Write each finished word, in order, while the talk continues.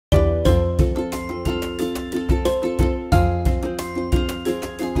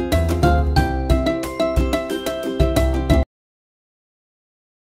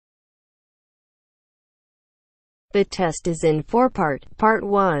The test is in 4 parts, Part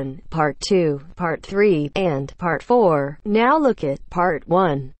 1, Part 2, Part 3, and Part 4. Now look at Part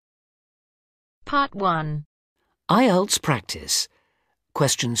 1. Part 1. IELTS practice.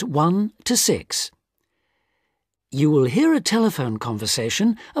 Questions 1 to 6. You will hear a telephone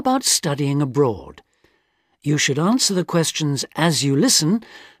conversation about studying abroad. You should answer the questions as you listen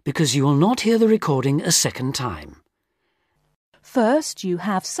because you will not hear the recording a second time. First, you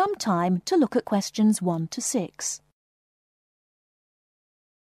have some time to look at questions 1 to 6.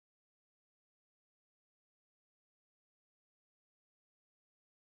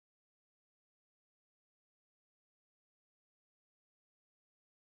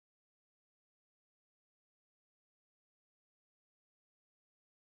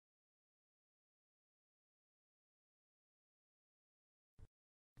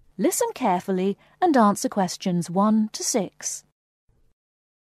 Listen carefully and answer questions 1 to 6.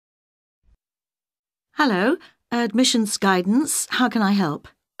 Hello, admissions guidance. How can I help?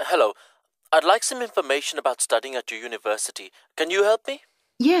 Hello. I'd like some information about studying at your university. Can you help me?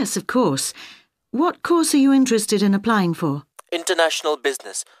 Yes, of course. What course are you interested in applying for? International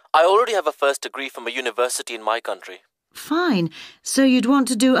business. I already have a first degree from a university in my country. Fine. So you'd want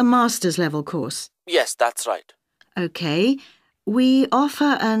to do a master's level course? Yes, that's right. OK. We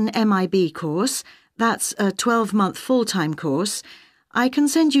offer an MIB course. That's a 12-month full-time course. I can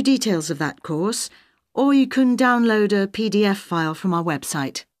send you details of that course, or you can download a PDF file from our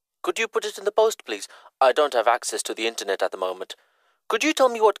website. Could you put it in the post, please? I don't have access to the internet at the moment. Could you tell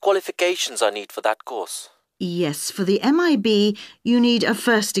me what qualifications I need for that course? Yes, for the MIB, you need a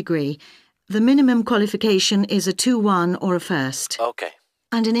first degree. The minimum qualification is a 2-1 or a first. OK.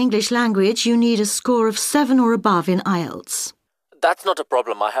 And in English language, you need a score of 7 or above in IELTS. That's not a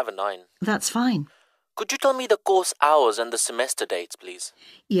problem. I have a 9. That's fine. Could you tell me the course hours and the semester dates, please?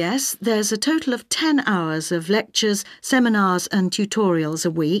 Yes, there's a total of 10 hours of lectures, seminars and tutorials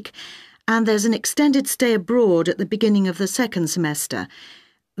a week, and there's an extended stay abroad at the beginning of the second semester.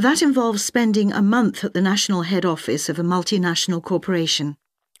 That involves spending a month at the national head office of a multinational corporation.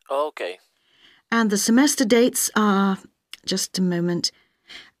 OK. And the semester dates are... just a moment.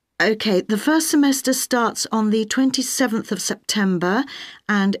 OK, the first semester starts on the 27th of September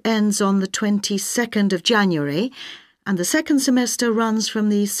and ends on the 22nd of January, and the second semester runs from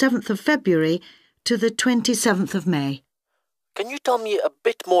the 7th of February to the 27th of May. Can you tell me a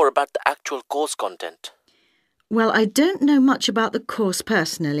bit more about the actual course content? Well, I don't know much about the course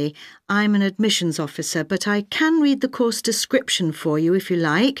personally. I'm an admissions officer, but I can read the course description for you if you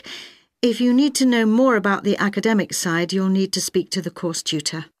like. If you need to know more about the academic side, you'll need to speak to the course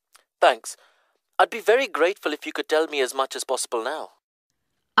tutor. Thanks. I'd be very grateful if you could tell me as much as possible now.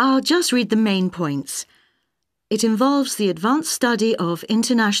 I'll just read the main points. It involves the advanced study of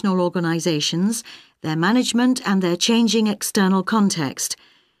international organisations, their management and their changing external context.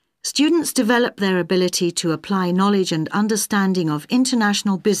 Students develop their ability to apply knowledge and understanding of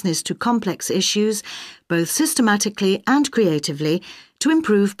international business to complex issues, both systematically and creatively, to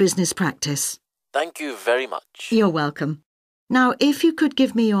improve business practice. Thank you very much. You're welcome. Now, if you could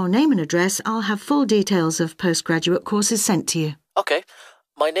give me your name and address, I'll have full details of postgraduate courses sent to you. OK.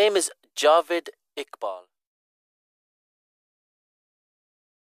 My name is Javed Iqbal.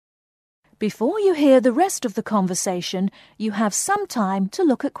 Before you hear the rest of the conversation, you have some time to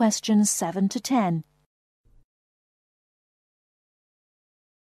look at questions 7 to 10.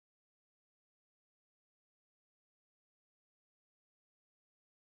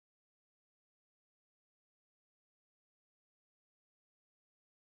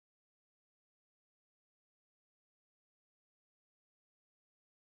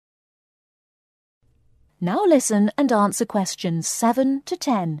 Now listen and answer questions 7 to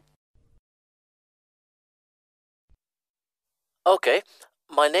 10. OK.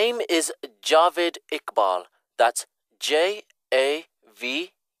 My name is Javed Iqbal. That's Javed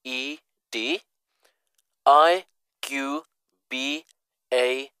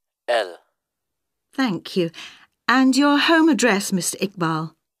Iqbal. Thank you. And your home address, Mr.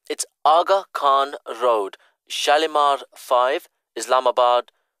 Iqbal? It's Aga Khan Road, Shalimar 5,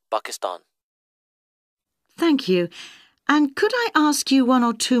 Islamabad, Pakistan. Thank you. And could I ask you 1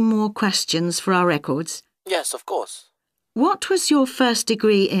 or 2 more questions for our records? Yes, of course. What was your first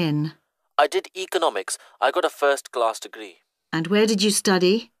degree in? I did economics. I got a first-class degree. And where did you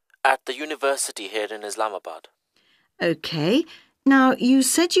study? At the university here in Islamabad. OK. Now, you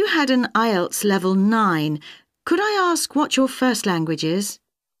said you had an IELTS level 9. Could I ask what your first language is?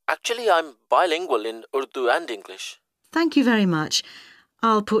 Actually, I'm bilingual in Urdu and English. Thank you very much.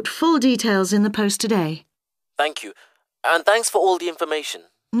 I'll put full details in the post today. Thank you. And thanks for all the information.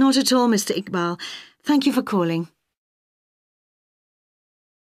 Not at all, Mr. Iqbal. Thank you for calling.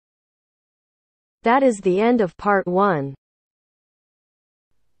 That is the end of part 1.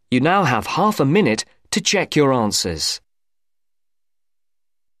 You now have half a minute to check your answers.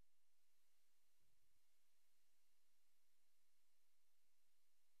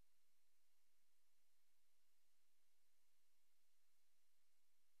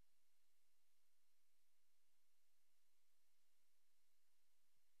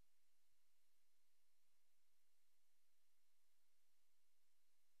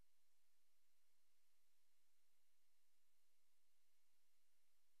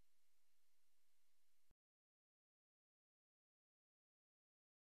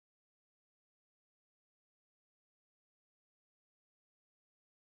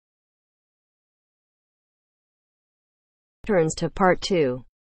 Turns to part 2.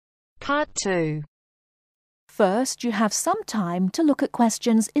 Part 2. First, you have some time to look at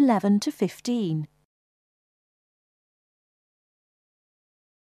questions 11 to 15.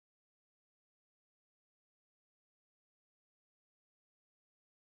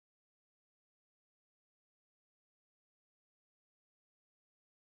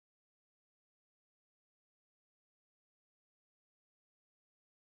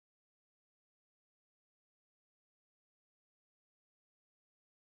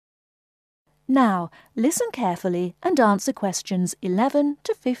 Now, listen carefully and answer questions 11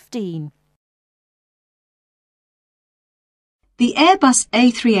 to 15. The Airbus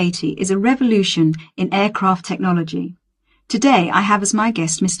A380 is a revolution in aircraft technology. Today I have as my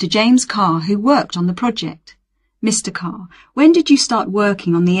guest Mr. James Carr, who worked on the project. Mr. Carr, when did you start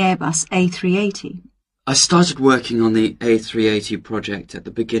working on the Airbus A380? I started working on the A380 project at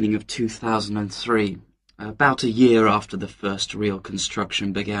the beginning of 2003, about a year after the first real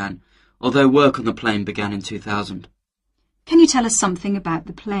construction began, although work on the plane began in 2000. Can you tell us something about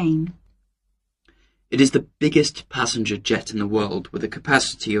the plane? It is the biggest passenger jet in the world, with a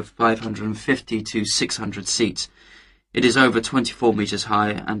capacity of 550 to 600 seats. It is over 24 metres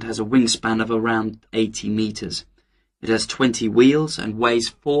high and has a wingspan of around 80 metres. It has 20 wheels and weighs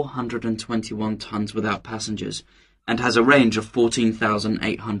 421 tonnes without passengers, and has a range of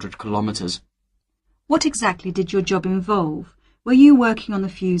 14,800 kilometres. What exactly did your job involve? Were you working on the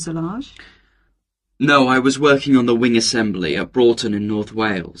fuselage? No, I was working on the wing assembly at Broughton in North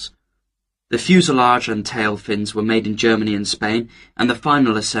Wales. The fuselage and tail fins were made in Germany and Spain, and the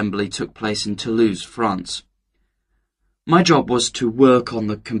final assembly took place in Toulouse, France. My job was to work on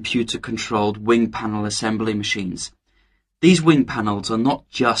the computer-controlled wing panel assembly machines. These wing panels are not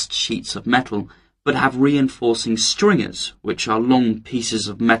just sheets of metal, but have reinforcing stringers, which are long pieces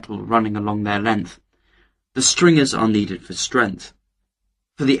of metal running along their length. The stringers are needed for strength.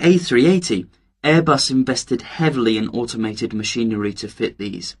 For the A380, Airbus invested heavily in automated machinery to fit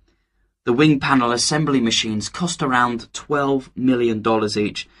these. The wing panel assembly machines cost around $12 million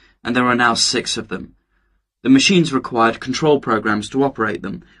each, and there are now 6 of them. The machines required control programs to operate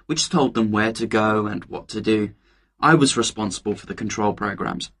them, which told them where to go and what to do. I was responsible for the control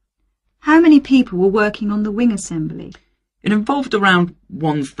programs. How many people were working on the wing assembly? It involved around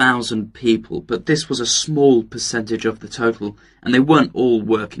 1,000 people, but this was a small percentage of the total, and they weren't all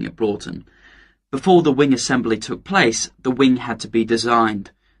working at Broughton. Before the wing assembly took place, the wing had to be designed.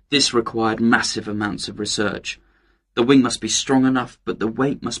 This required massive amounts of research. The wing must be strong enough, but the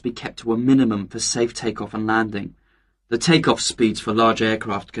weight must be kept to a minimum for safe takeoff and landing. The takeoff speeds for large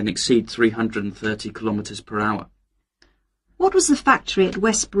aircraft can exceed 330 kilometers per hour. What was the factory at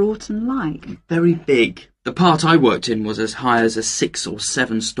West Broughton like? Very big. The part I worked in was as high as a 6 or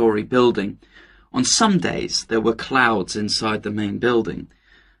 7 story building. On some days there were clouds inside the main building.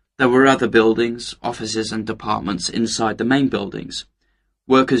 There were other buildings, offices and departments inside the main buildings.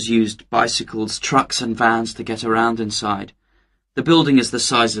 Workers used bicycles, trucks and vans to get around inside. The building is the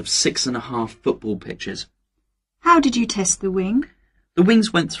size of 6.5 football pitches. How did you test the wing? The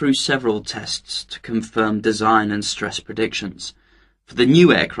wings went through several tests to confirm design and stress predictions. For the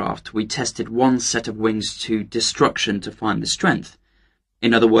new aircraft, we tested one set of wings to destruction to find the strength.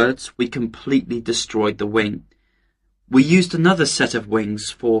 In other words, we completely destroyed the wing. We used another set of wings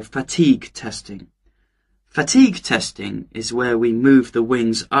for fatigue testing. Fatigue testing is where we move the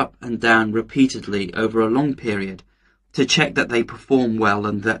wings up and down repeatedly over a long period to check that they perform well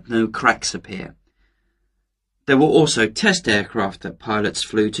and that no cracks appear. There were also test aircraft that pilots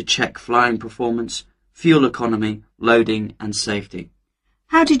flew to check flying performance, fuel economy, loading and safety.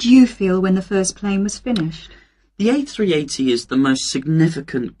 How did you feel when the first plane was finished? The A380 is the most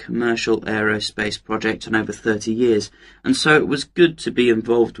significant commercial aerospace project in over 30 years, and so it was good to be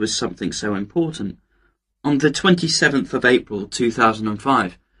involved with something so important. On the 27th of April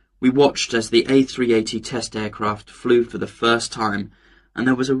 2005, we watched as the A380 test aircraft flew for the first time and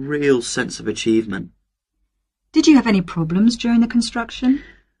there was a real sense of achievement. Did you have any problems during the construction?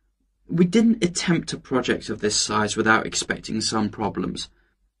 We didn't attempt a project of this size without expecting some problems.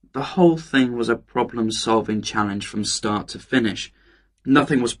 The whole thing was a problem-solving challenge from start to finish.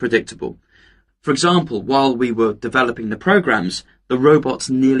 Nothing was predictable. For example, while we were developing the programs, the robots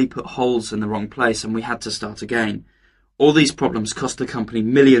nearly put holes in the wrong place and we had to start again. All these problems cost the company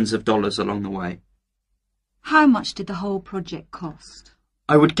millions of dollars along the way. How much did the whole project cost?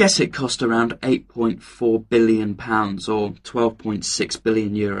 I would guess it cost around £8.4 billion or 12.6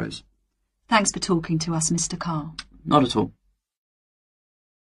 billion euros. Thanks for talking to us, Mr. Carr. Not at all.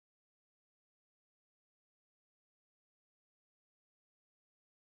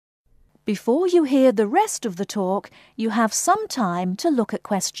 Before you hear the rest of the talk, you have some time to look at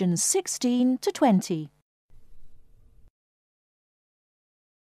questions 16 to 20.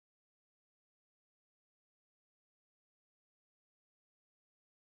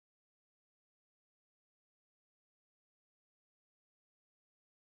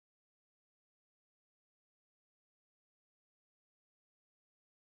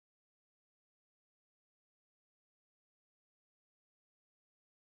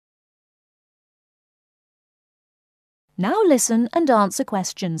 Now listen and answer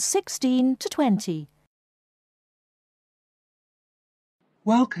questions 16 to 20.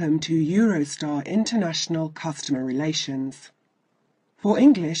 Welcome to Eurostar International Customer Relations. For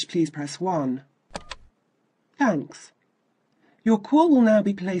English, please press 1. Thanks. Your call will now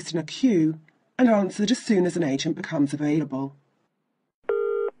be placed in a queue and answered as soon as an agent becomes available.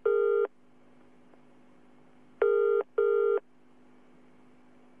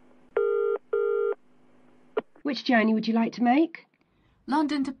 Which journey would you like to make?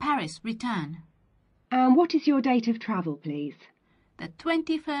 London to Paris, return. And what is your date of travel, please? The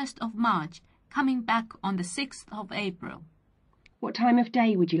 21st of March, coming back on the 6th of April. What time of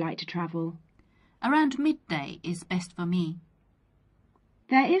day would you like to travel? Around midday is best for me.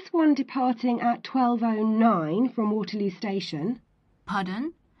 There is one departing at 12:09 from Waterloo Station.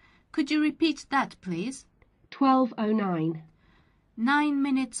 Pardon? Could you repeat that, please? 12:09. 9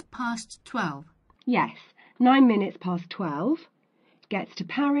 minutes past 12. Yes, 9 minutes past 12. Gets to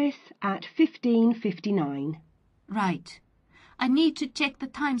Paris at 15:59. Right. I need to check the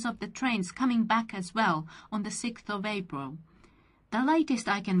times of the trains coming back as well on the 6th of April. The latest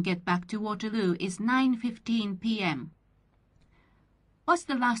I can get back to Waterloo is 9:15 p.m. What's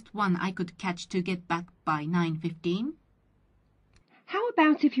the last one I could catch to get back by 9:15? How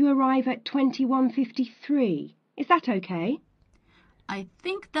about if you arrive at 21:53? Is that okay? I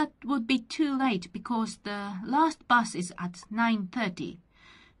think that would be too late because the last bus is at 9:30.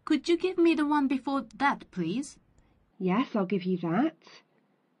 Could you give me the one before that, please? Yes, I'll give you that.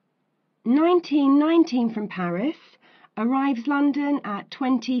 1919 from Paris, arrives London at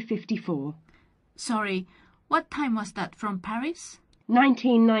 20:54. Sorry, what time was that from Paris?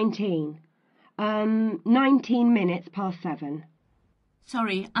 1919. 19 minutes past 7.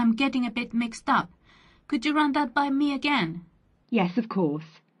 Sorry, I'm getting a bit mixed up. Could you run that by me again? Yes, of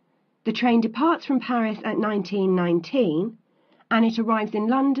course. The train departs from Paris at 1919 and it arrives in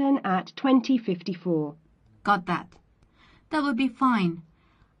London at 20:54. Got that. That will be fine.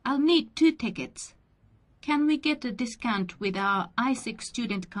 I'll need 2 tickets. Can we get a discount with our I6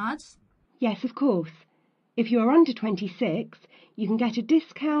 student cards? Yes, of course. If you are under 26, you can get a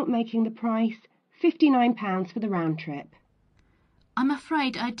discount making the price £59 for the round trip. I'm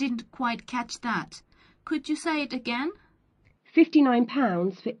afraid I didn't quite catch that. Could you say it again?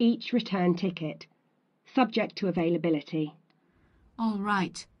 £59 for each return ticket, subject to availability. All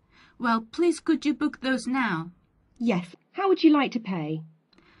right. Well, please could you book those now? Yes. How would you like to pay?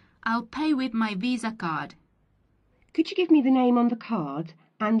 I'll pay with my Visa card. Could you give me the name on the card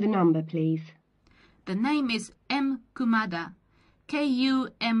and the number, please? The name is M. Kumada,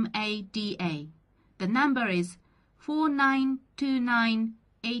 Kumada. The number is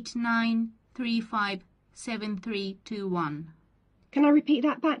 492989357321. Can I repeat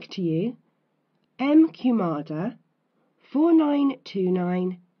that back to you? M. Kumada,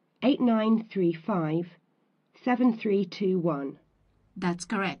 492989357321. That's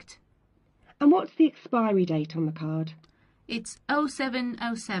correct. And what's the expiry date on the card? It's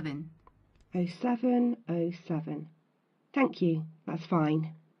 0707. 0707. Thank you, that's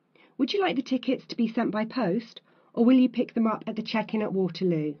fine. Would you like the tickets to be sent by post, or will you pick them up at the check-in at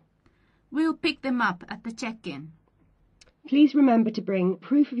Waterloo? We'll pick them up at the check-in. Please remember to bring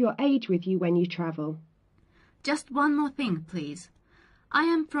proof of your age with you when you travel. Just one more thing, please. I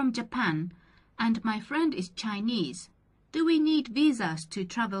am from Japan, and my friend is Chinese. Do we need visas to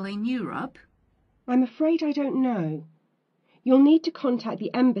travel in Europe? I'm afraid I don't know. You'll need to contact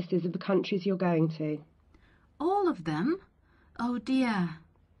the embassies of the countries you're going to. All of them? Oh dear.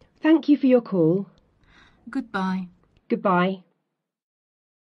 Thank you for your call. Goodbye. Goodbye.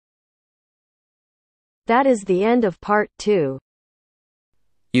 That is the end of part 2.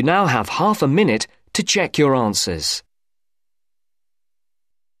 You now have half a minute to check your answers.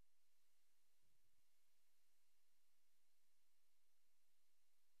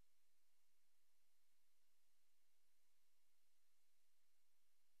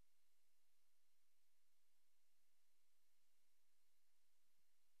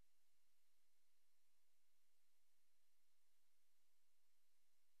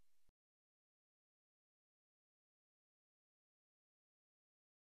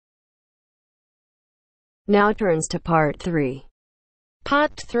 Now turns to part 3.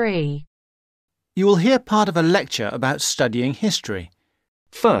 Part 3. You will hear part of a lecture about studying history.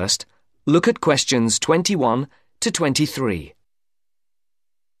 First, look at questions 21 to 23.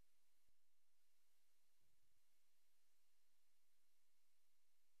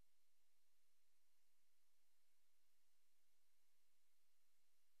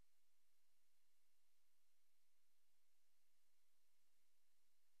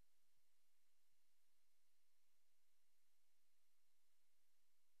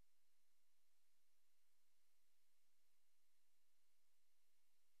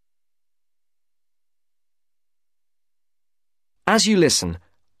 As you listen,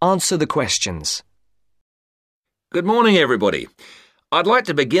 answer the questions. Good morning, everybody. I'd like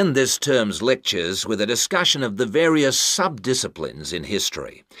to begin this term's lectures with a discussion of the various sub-disciplines in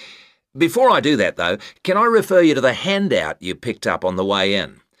history. Before I do that, though, can I refer you to the handout you picked up on the way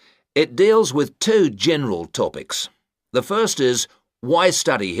in? It deals with 2 general topics. The first is, why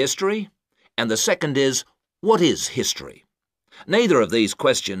study history? And the second is, what is history? Neither of these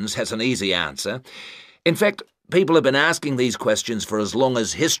questions has an easy answer. In fact, people have been asking these questions for as long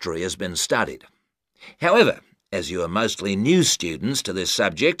as history has been studied. However, as you are mostly new students to this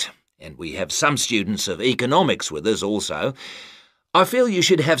subject, and we have some students of economics with us also, I feel you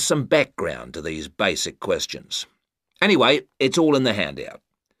should have some background to these basic questions. Anyway, it's all in the handout.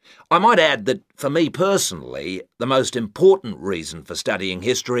 I might add that, for me personally, the most important reason for studying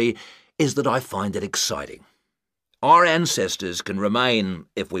history is that I find it exciting. Our ancestors can remain,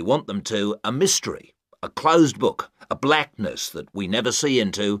 if we want them to, a mystery, a closed book, a blackness that we never see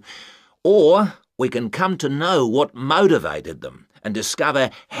into, or we can come to know what motivated them and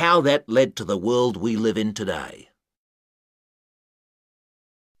discover how that led to the world we live in today.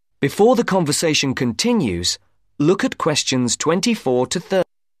 Before the conversation continues, look at questions 24 to 30.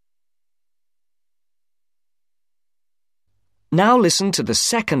 Now listen to the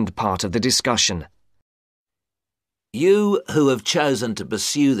second part of the discussion. You who have chosen to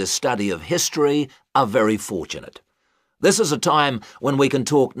pursue the study of history are very fortunate. This is a time when we can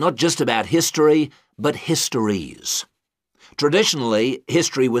talk not just about history, but histories. Traditionally,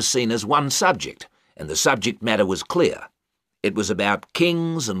 history was seen as one subject, and the subject matter was clear. It was about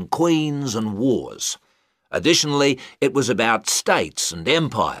kings and queens and wars. Additionally, it was about states and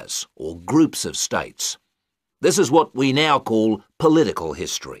empires, or groups of states. This is what we now call political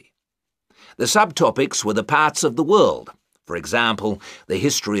history. The subtopics were the parts of the world, for example, the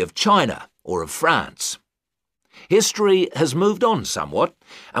history of China or of France. History has moved on somewhat,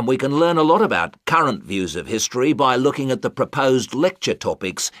 and we can learn a lot about current views of history by looking at the proposed lecture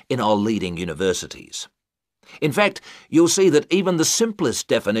topics in our leading universities. In fact, you'll see that even the simplest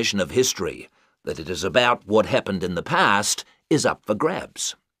definition of history, that it is about what happened in the past, is up for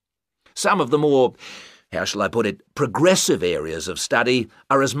grabs. Some of the more, how shall I put it, progressive areas of study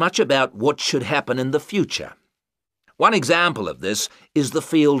are as much about what should happen in the future. One example of this is the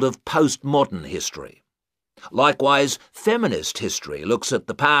field of postmodern history. Likewise, feminist history looks at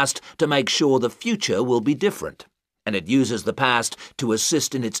the past to make sure the future will be different, and it uses the past to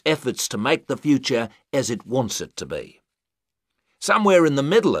assist in its efforts to make the future as it wants it to be. Somewhere in the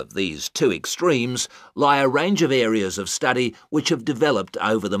middle of these 2 extremes lie a range of areas of study which have developed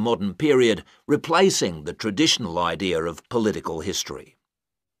over the modern period, replacing the traditional idea of political history.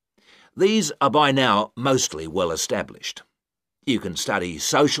 These are by now mostly well established. You can study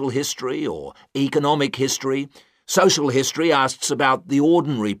social history or economic history. Social history asks about the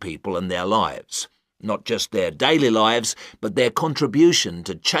ordinary people and their lives, not just their daily lives, but their contribution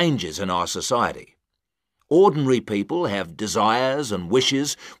to changes in our society. Ordinary people have desires and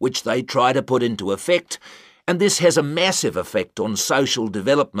wishes which they try to put into effect, and this has a massive effect on social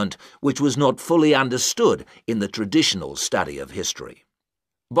development which was not fully understood in the traditional study of history.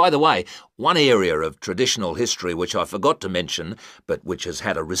 By the way, one area of traditional history which I forgot to mention, but which has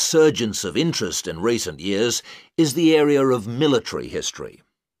had a resurgence of interest in recent years, is the area of military history.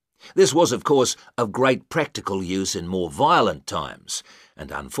 This was, of course, of great practical use in more violent times,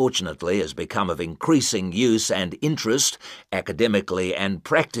 and unfortunately has become of increasing use and interest, academically and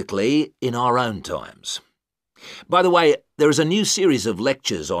practically, in our own times. By the way, there is a new series of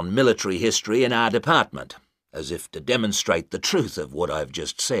lectures on military history in our department, as if to demonstrate the truth of what I've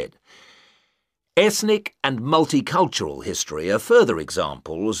just said. Ethnic and multicultural history are further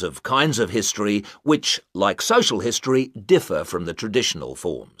examples of kinds of history which, like social history, differ from the traditional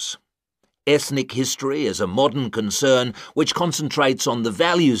forms. Ethnic history is a modern concern which concentrates on the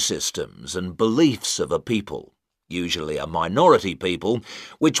value systems and beliefs of a people, usually a minority people,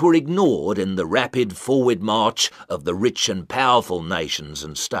 which were ignored in the rapid forward march of the rich and powerful nations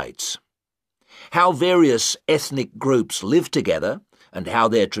and states. How various ethnic groups live together and how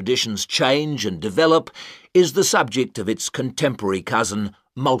their traditions change and develop is the subject of its contemporary cousin,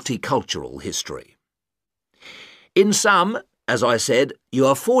 multicultural history. In sum, as I said, you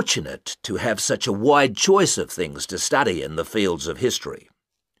are fortunate to have such a wide choice of things to study in the fields of history.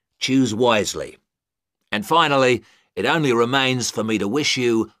 Choose wisely. And finally, it only remains for me to wish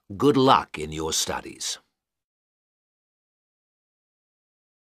you good luck in your studies.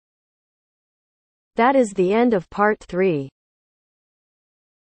 That is the end of part 3.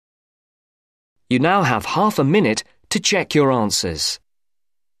 You now have half a minute to check your answers.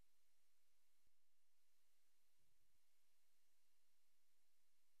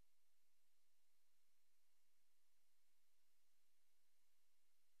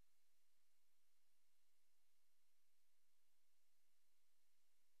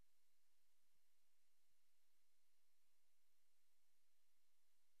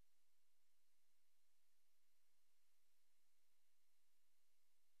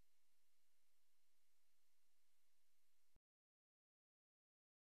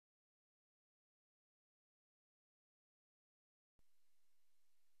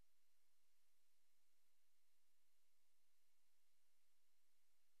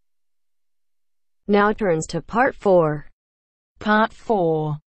 Now turns to part 4. Part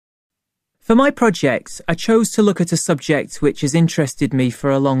 4. For my project, I chose to look at a subject which has interested me for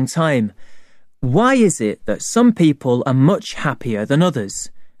a long time. Why is it that some people are much happier than others?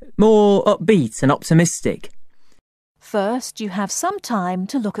 More upbeat and optimistic? First, you have some time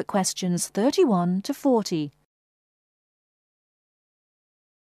to look at questions 31 to 40.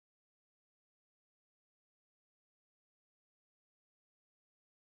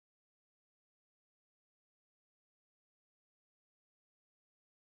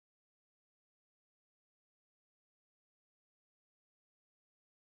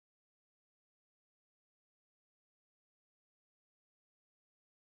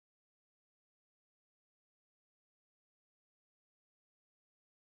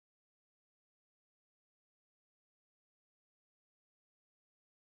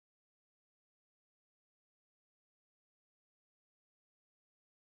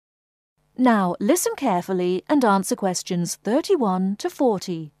 Now listen carefully and answer questions 31 to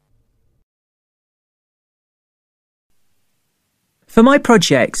 40. For my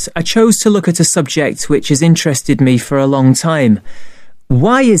project, I chose to look at a subject which has interested me for a long time.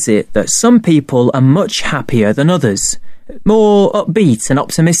 Why is it that some people are much happier than others? More upbeat and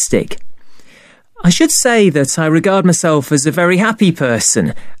optimistic? I should say that I regard myself as a very happy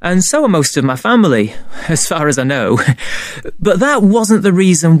person, and so are most of my family, as far as I know. But that wasn't the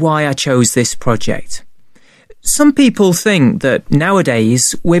reason why I chose this project. Some people think that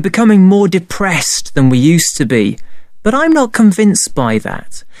nowadays we're becoming more depressed than we used to be, but I'm not convinced by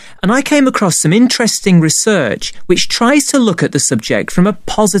that. And I came across some interesting research which tries to look at the subject from a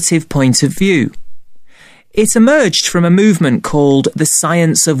positive point of view. It emerged from a movement called the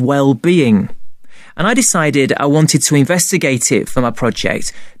science of well-being. And I decided I wanted to investigate it for my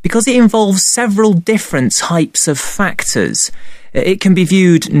project because it involves several different types of factors. It can be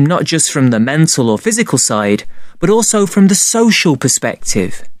viewed not just from the mental or physical side, but also from the social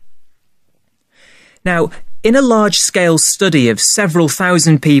perspective. Now, in a large-scale study of several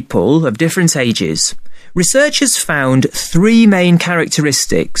thousand people of different ages, researchers found 3 main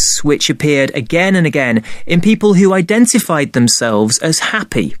characteristics which appeared again and again in people who identified themselves as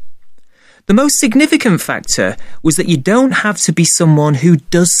happy. The most significant factor was that you don't have to be someone who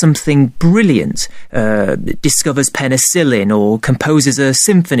does something brilliant, discovers penicillin or composes a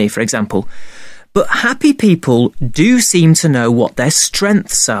symphony, for example. But happy people do seem to know what their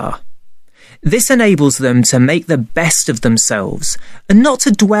strengths are. This enables them to make the best of themselves and not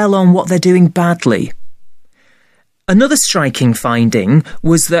to dwell on what they're doing badly. Another striking finding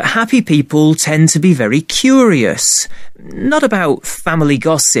was that happy people tend to be very curious, not about family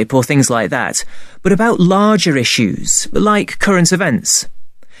gossip or things like that, but about larger issues, like current events.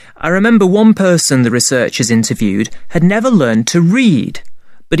 I remember one person the researchers interviewed had never learned to read,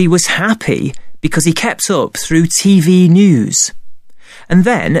 but he was happy because he kept up through TV news. And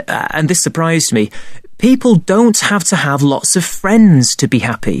then, and this surprised me, people don't have to have lots of friends to be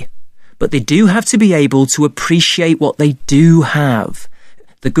happy, but they do have to be able to appreciate what they do have,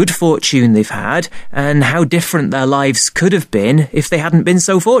 the good fortune they've had, and how different their lives could have been if they hadn't been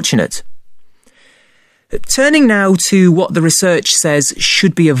so fortunate. Turning now to what the research says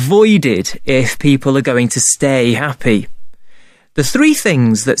should be avoided if people are going to stay happy. The three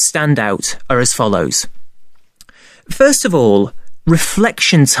things that stand out are as follows. First of all,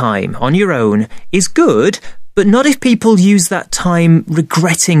 reflection time on your own is good, but not if people use that time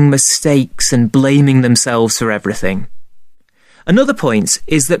regretting mistakes and blaming themselves for everything. Another point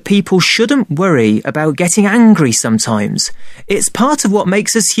is that people shouldn't worry about getting angry sometimes. It's part of what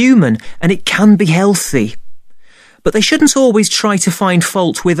makes us human, and it can be healthy. But they shouldn't always try to find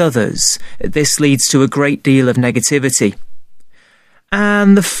fault with others. This leads to a great deal of negativity.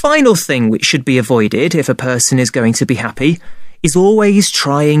 And the final thing which should be avoided if a person is going to be happy is always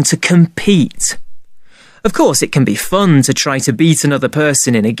trying to compete. Of course, it can be fun to try to beat another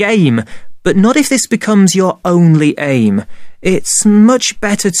person in a game, but not if this becomes your only aim. It's much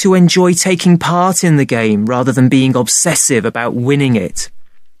better to enjoy taking part in the game rather than being obsessive about winning it.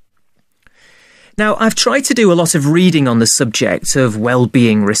 Now, I've tried to do a lot of reading on the subject of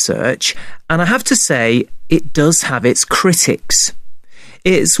well-being research, and I have to say it does have its critics.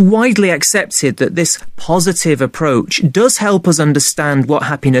 It's widely accepted that this positive approach does help us understand what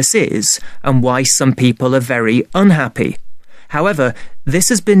happiness is and why some people are very unhappy. However, this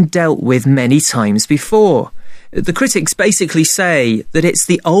has been dealt with many times before. The critics basically say that it's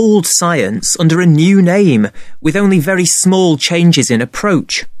the old science under a new name, with only very small changes in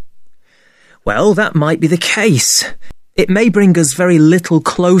approach. Well, that might be the case. It may bring us very little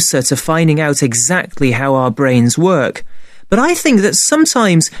closer to finding out exactly how our brains work, but I think that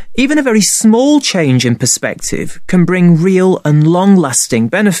sometimes even a very small change in perspective can bring real and long-lasting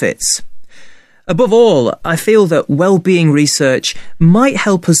benefits. Above all, I feel that well-being research might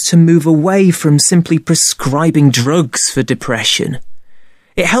help us to move away from simply prescribing drugs for depression.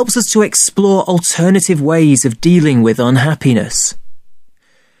 It helps us to explore alternative ways of dealing with unhappiness.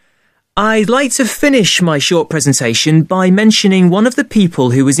 I'd like to finish my short presentation by mentioning one of the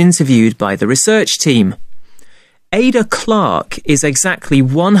people who was interviewed by the research team. Ada Clark is exactly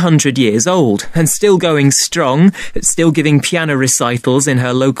 100 years old and still going strong, still giving piano recitals in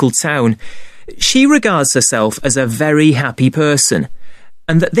her local town. She regards herself as a very happy person,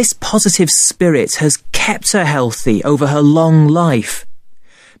 and that this positive spirit has kept her healthy over her long life.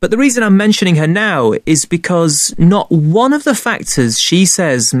 But the reason I'm mentioning her now is because not one of the factors she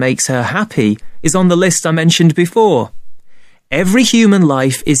says makes her happy is on the list I mentioned before. Every human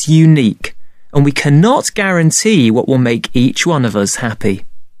life is unique, and we cannot guarantee what will make each one of us happy.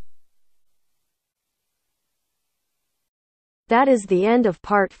 That is the end of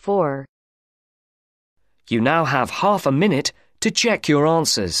part 4. You now have half a minute to check your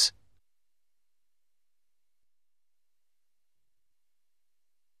answers.